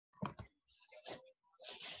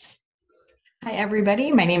Hi,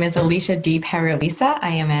 everybody. My name is Alicia D. Paralisa.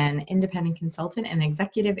 I am an independent consultant and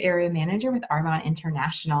executive area manager with Arbonne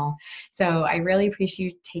International. So I really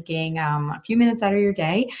appreciate you taking a few minutes out of your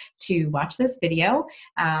day to watch this video.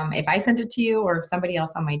 If I sent it to you or if somebody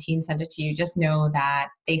else on my team sent it to you, just know that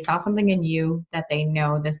they saw something in you that they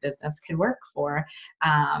know this business could work for,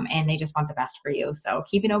 and they just want the best for you. So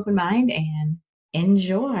keep an open mind and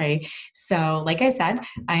enjoy. So, like I said,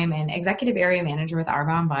 I am an executive area manager with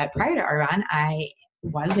Arbonne, but prior to Arbonne, I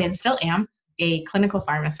was and still am a clinical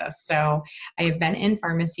pharmacist. So I have been in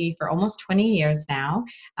pharmacy for almost 20 years now,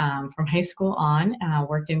 from high school on,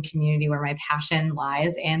 worked in community where my passion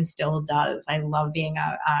lies and still does. I love being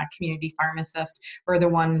a community pharmacist. We're the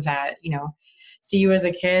ones that, see you as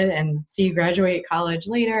a kid and see you graduate college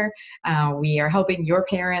later. We are helping your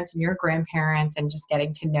parents and your grandparents and just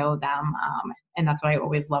getting to know them. And that's what I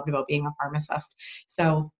always loved about being a pharmacist.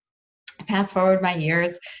 So fast forward my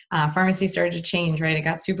years, pharmacy started to change, right? It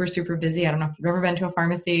got super, super busy. I don't know if you've ever been to a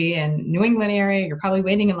pharmacy in New England area, you're probably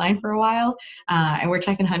waiting in line for a while. And we're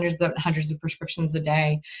checking hundreds of prescriptions a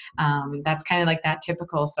day. That's kind of like that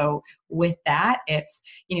typical. So with that, it's,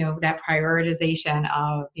 that prioritization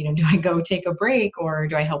of, do I go take a break or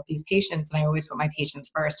do I help these patients? And I always put my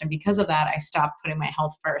patients first. And because of that, I stopped putting my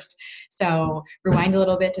health first. So rewind a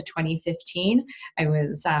little bit to 2015. I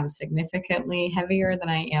was significantly heavier than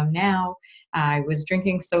I am now. I was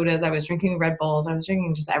drinking sodas. I was drinking Red Bulls. I was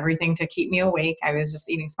drinking just everything to keep me awake. I was just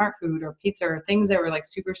eating smart food or pizza or things that were like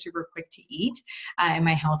super, super quick to eat. And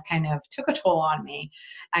my health kind of took a toll on me.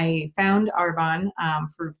 I found Arbonne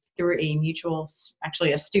through a mutual,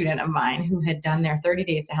 actually a student of mine who had done their 30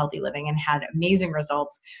 days to healthy living and had amazing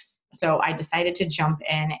results. So I decided to jump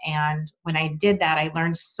in. And when I did that, I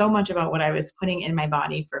learned so much about what I was putting in my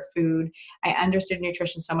body for food. I understood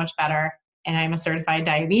nutrition so much better. And I'm a certified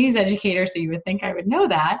diabetes educator, so you would think I would know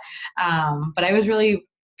that. But I was really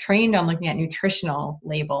trained on looking at nutritional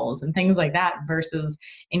labels and things like that versus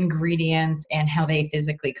ingredients and how they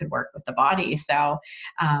physically could work with the body. So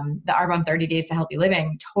the Arbonne 30 Days to Healthy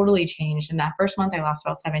Living totally changed. In that first month, I lost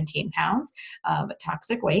about 17 pounds of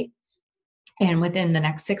toxic weight. And within the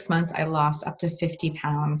next 6 months, I lost up to 50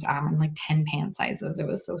 pounds in like 10 pant sizes. It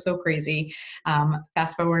was so crazy.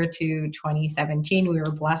 Fast forward to 2017, we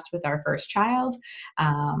were blessed with our first child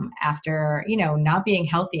after, not being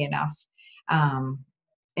healthy enough.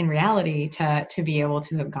 In reality to be able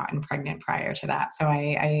to have gotten pregnant prior to that. So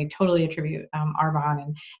I totally attribute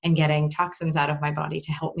Arbonne and getting toxins out of my body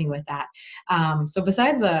to help me with that. So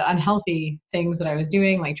besides the unhealthy things that I was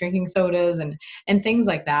doing, like drinking sodas and things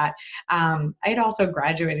like that, I had also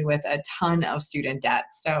graduated with a ton of student debt.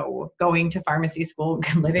 So going to pharmacy school,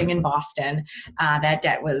 living in Boston, that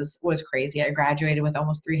debt was crazy. I graduated with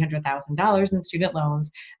almost $300,000 in student loans,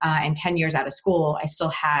 and 10 years out of school, I still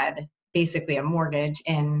had basically a mortgage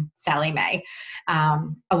in Sallie Mae,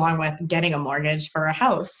 along with getting a mortgage for a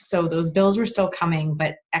house. So those bills were still coming,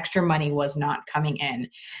 but extra money was not coming in.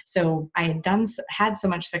 So I had so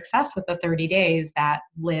much success with the 30 days that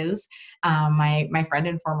Liz, my friend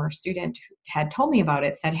and former student had told me about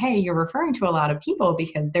it, said, hey, you're referring to a lot of people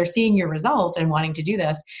because they're seeing your result and wanting to do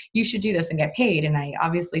this. You should do this and get paid. And I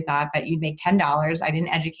obviously thought that you'd make $10. I didn't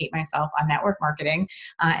educate myself on network marketing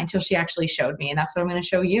until she actually showed me. And that's what I'm going to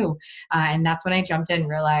show you. And that's when I jumped in,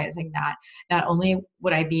 realizing that not only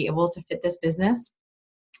would I be able to fit this business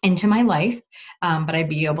into my life, but I'd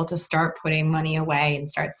be able to start putting money away and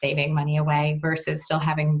start saving money away versus still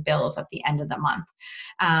having bills at the end of the month.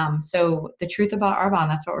 So the truth about Arbonne,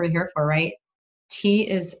 that's what we're here for, right? T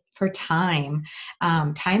is for time.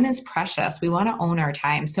 Time is precious. We want to own our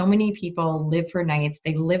time. So many people live for nights,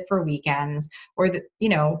 they live for weekends, or they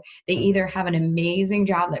either have an amazing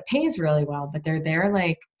job that pays really well, but they're there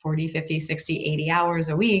like 40, 50, 60, 80 hours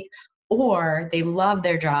a week, or they love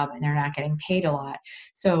their job and they're not getting paid a lot.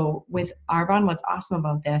 So with Arbonne, what's awesome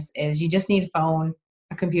about this is you just need a phone,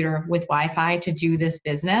 a computer with Wi-Fi to do this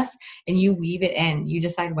business, and you weave it in. You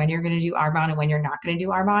decide when you're going to do Arbonne and when you're not going to do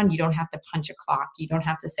Arbonne. You don't have to punch a clock. You don't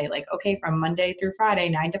have to say like, okay, from Monday through Friday,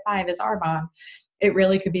 9 to 5 is Arbonne. It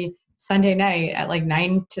really could be Sunday night at like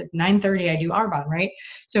 9 to 9:30, I do Arbonne, right?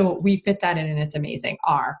 So we fit that in and it's amazing.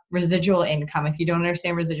 Residual income. If you don't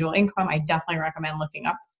understand residual income, I definitely recommend looking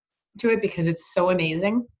up to it because it's so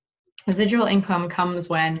amazing. Residual income comes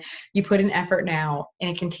when you put in effort now and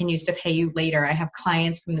it continues to pay you later. I have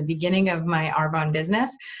clients from the beginning of my Arbonne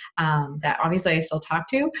business that obviously I still talk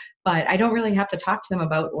to, but I don't really have to talk to them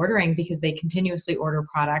about ordering because they continuously order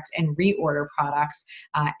products and reorder products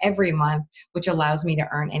every month, which allows me to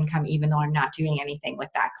earn income even though I'm not doing anything with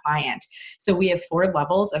that client. So we have 4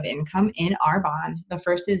 levels of income in Arbonne. The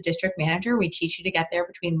first is district manager. We teach you to get there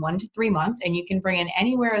between 1 to 3 months, and you can bring in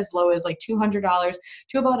anywhere as low as like $200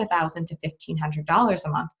 to about $1,000 to $1,500 a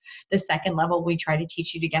month. The second level, we try to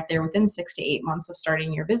teach you to get there within 6 to 8 months of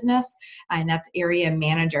starting your business, and that's area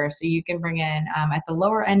manager. So you can bring in at the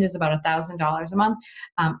lower end is about $1,000 a month,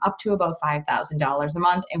 up to about $5,000 a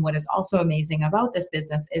month. And what is also amazing about this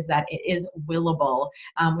business is that it is willable,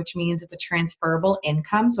 which means it's a transferable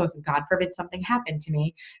income. So if God forbid something happened to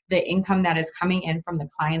me, the income that is coming in from the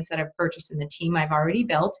clients that have purchased and the team I've already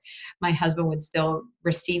built, my husband would still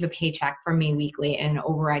receive a paycheck from me weekly and an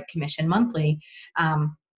override commission monthly.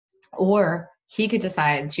 Or he could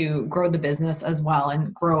decide to grow the business as well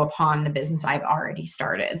and grow upon the business I've already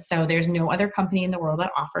started. So there's no other company in the world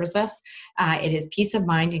that offers this. It is peace of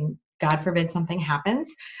mind, and God forbid something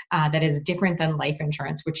happens that is different than life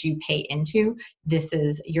insurance, which you pay into. This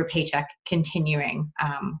is your paycheck continuing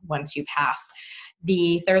once you pass.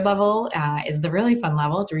 The third level is the really fun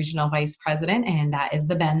level. It's regional vice president, and that is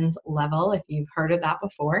the Benz level, if you've heard of that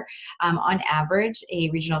before. On average, a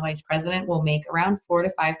regional vice president will make around $4,000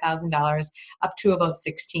 to $5,000 up to about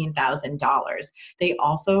 $16,000. They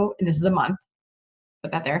also, and this is a month,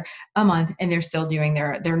 put that there, a month, and they're still doing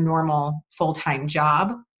their normal full-time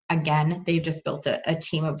job. Again, they've just built a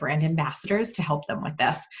team of brand ambassadors to help them with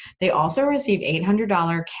this. They also receive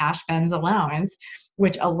 $800 cash Benz allowance,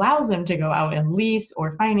 which allows them to go out and lease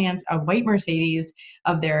or finance a white Mercedes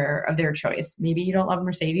of their choice. Maybe you don't love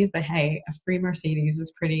Mercedes, but hey, a free Mercedes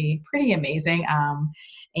is pretty amazing.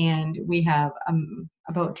 And we have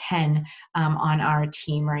about 10 on our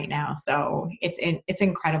team right now, so it's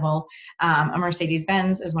incredible. A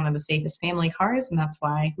Mercedes-Benz is one of the safest family cars, and that's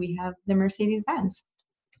why we have the Mercedes-Benz.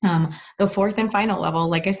 The fourth and final level,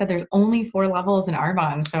 like I said, there's only 4 levels in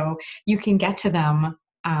Arbonne, so you can get to them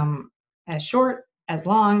as short, as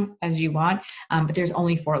long as you want, but there's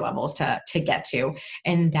only 4 levels to get to,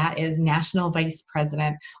 and that is national vice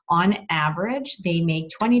president. On average, they make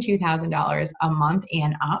 $22,000 a month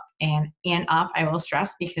and up, I will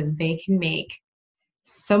stress, because they can make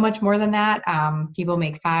so much more than that. People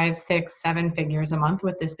make 5, 6, 7 figures a month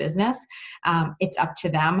with this business. It's up to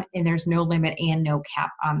them, and there's no limit and no cap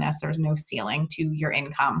on this. There's no ceiling to your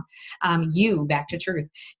income. Back to truth,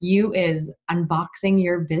 you is unboxing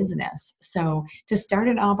your business. So to start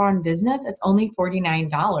an Arbonne business, it's only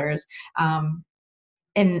 $49.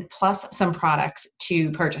 And plus some products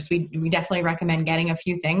to purchase. We definitely recommend getting a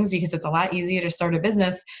few things because it's a lot easier to start a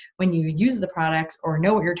business when you use the products or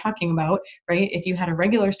know what you're talking about, right? If you had a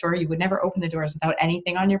regular store, you would never open the doors without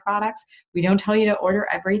anything on your products. We don't tell you to order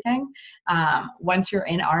everything. Once you're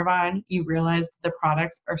in Arbonne, you realize the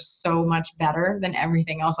products are so much better than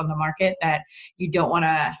everything else on the market that you don't want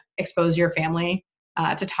to expose your family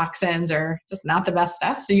to toxins or just not the best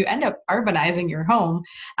stuff. So you end up Arbonizing your home,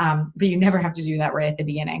 but you never have to do that right at the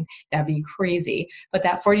beginning. That'd be crazy. But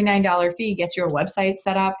that $49 fee gets your website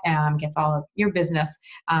set up, gets all of your business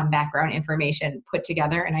background information put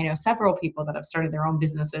together. And I know several people that have started their own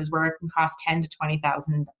businesses where it can cost $10,000 to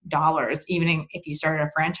 $20,000, even if you started a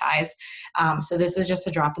franchise. So this is just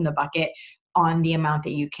a drop in the bucket on the amount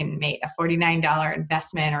that you can make. A $49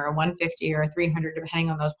 investment or a $150 or $300,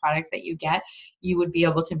 depending on those products that you get, you would be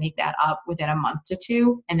able to make that up within a month to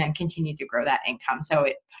 2 and then continue to grow that income. So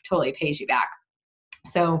it totally pays you back.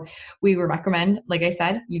 So we would recommend, like I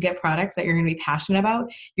said, you get products that you're going to be passionate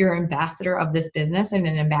about. You're an ambassador of this business and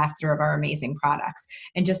an ambassador of our amazing products.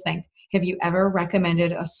 And just think, have you ever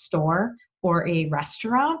recommended a store or a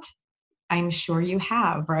restaurant? I'm sure you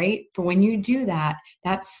have, right? But when you do that,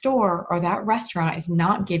 that store or that restaurant is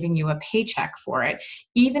not giving you a paycheck for it.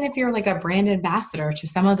 Even if you're like a brand ambassador to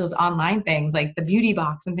some of those online things like the beauty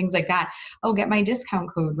box and things like that, oh, get my discount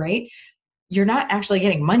code, right? You're not actually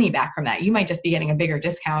getting money back from that. You might just be getting a bigger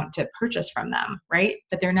discount to purchase from them, right?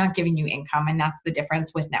 But they're not giving you income, and that's the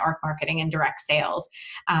difference with network marketing and direct sales.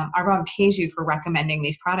 Arbonne pays you for recommending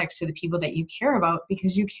these products to the people that you care about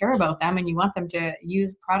because you care about them and you want them to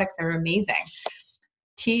use products that are amazing.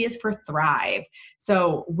 T is for thrive.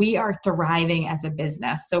 So we are thriving as a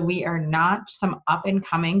business. So we are not some up and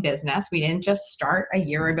coming business. We didn't just start a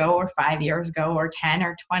year ago or 5 years ago or 10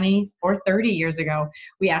 or 20 or 30 years ago.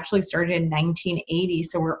 We actually started in 1980.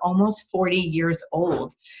 So we're almost 40 years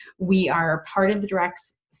old. We are part of the direct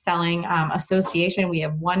selling association. We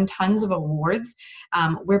have won tons of awards.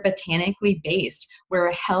 We're botanically based. We're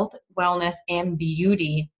a health, wellness, and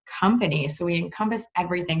beauty company. So we encompass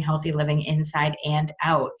everything healthy living inside and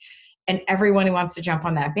out. And everyone who wants to jump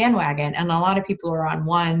on that bandwagon, and a lot of people are on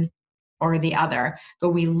one or the other, but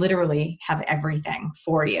we literally have everything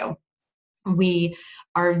for you. We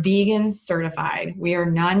are vegan certified. We are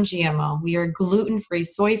non-GMO. We are gluten-free,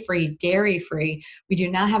 soy-free, dairy-free. We do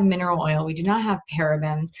not have mineral oil. We do not have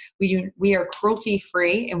parabens. We are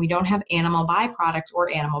cruelty-free, and we don't have animal byproducts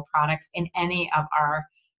or animal products in any of our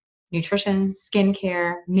nutrition,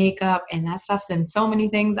 skincare, makeup, and that stuff's in so many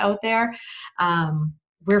things out there.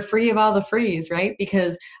 We're free of all the frees, right?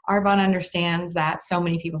 Because Arbonne understands that so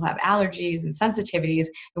many people have allergies and sensitivities,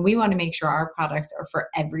 and we want to make sure our products are for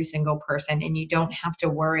every single person, and you don't have to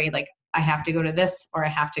worry like, I have to go to this or I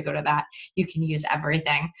have to go to that. You can use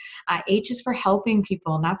everything. H is for helping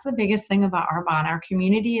people, and that's the biggest thing about Arbonne. Our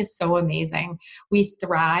community is so amazing. We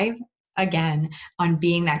thrive again on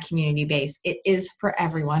being that community base. It is for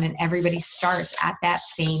everyone, and everybody starts at that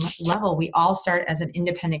same level. We all start as an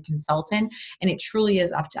independent consultant, and it truly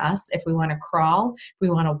is up to us if we want to crawl, if we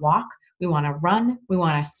want to walk, we want to run, we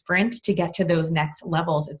want to sprint to get to those next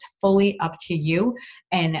levels. It's fully up to you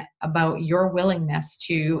and about your willingness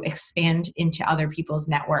to expand into other people's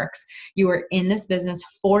networks. You are in this business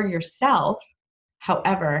for yourself.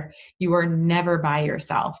 However, you are never by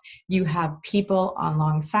yourself. You have people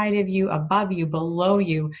alongside of you, above you, below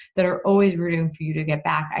you that are always rooting for you to get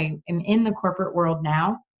back. I am in the corporate world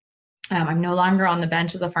now. I'm no longer on the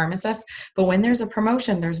bench as a pharmacist, but when there's a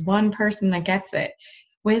promotion, there's one person that gets it.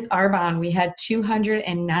 With Arbonne, we had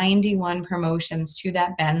 291 promotions to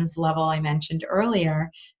that Benz level I mentioned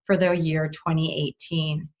earlier for the year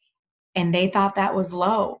 2018. And they thought that was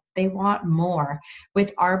low. They want more.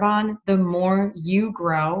 With Arbonne, the more you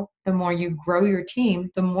grow your team,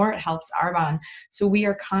 the more it helps Arbonne. So we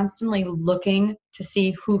are constantly looking to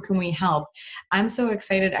see who can we help. I'm so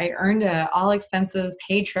excited. I earned a all expenses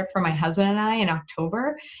paid trip for my husband and I in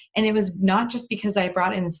October. And it was not just because I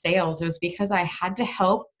brought in sales. It was because I had to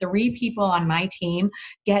help 3 people on my team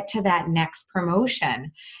get to that next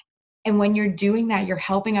promotion. And when you're doing that, you're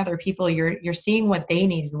helping other people. You're seeing what they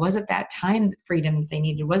needed. Was it that time freedom that they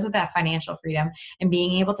needed? Was it that financial freedom? And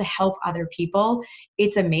being able to help other people,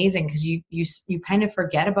 it's amazing because you kind of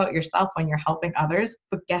forget about yourself when you're helping others.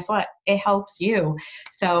 But guess what? It helps you.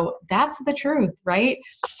 So that's the truth, right?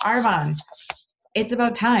 Arbonne, it's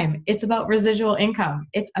about time. It's about residual income.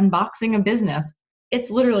 It's unboxing a business. It's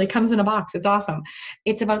literally comes in a box. It's awesome.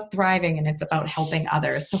 It's about thriving, and it's about helping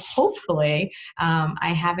others. So hopefully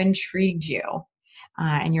I have intrigued you.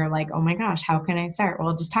 And you're like, oh my gosh, how can I start?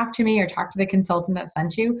 Well, just talk to me or talk to the consultant that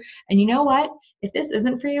sent you. And you know what? If this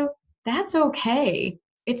isn't for you, that's okay.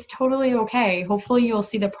 It's totally okay. Hopefully you'll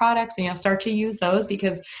see the products and you'll start to use those,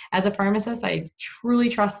 because as a pharmacist, I truly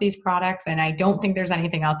trust these products, and I don't think there's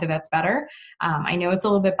anything out there that's better. I know it's a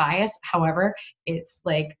little bit biased. However, it's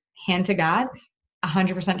like hand to God,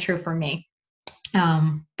 100% true for me.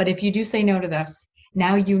 But if you do say no to this,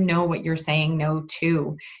 now you know what you're saying no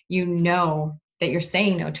to. You know that you're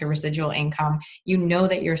saying no to residual income. You know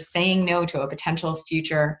that you're saying no to a potential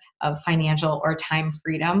future of financial or time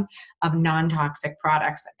freedom of non-toxic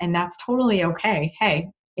products. And that's totally okay. Hey,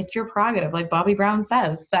 it's your prerogative, like Bobby Brown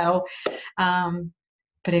says. So,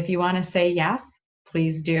 but if you want to say yes,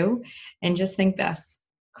 please do. And just think this,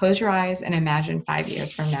 close your eyes and imagine 5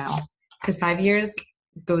 years from now. Because 5 years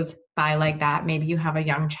goes by like that. Maybe you have a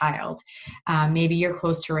young child. Maybe you're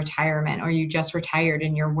close to retirement, or you just retired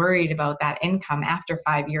and you're worried about that income after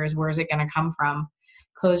 5 years. Where is it going to come from?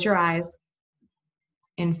 Close your eyes.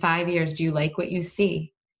 In 5 years, do you like what you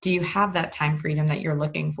see? Do you have that time freedom that you're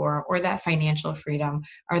looking for, or that financial freedom?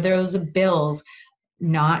 Are those bills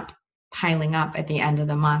not piling up at the end of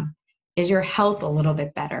the month? Is your health a little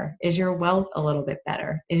bit better? Is your wealth a little bit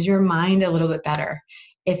better? Is your mind a little bit better?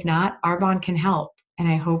 If not, Arbonne can help, and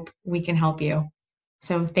I hope we can help you.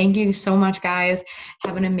 So thank you so much, guys.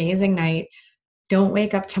 Have an amazing night. Don't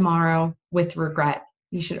wake up tomorrow with regret.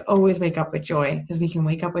 You should always wake up with joy, because we can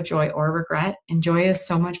wake up with joy or regret, and joy is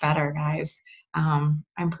so much better, guys. I'm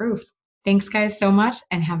proof. Thanks, guys, so much,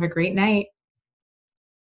 and have a great night.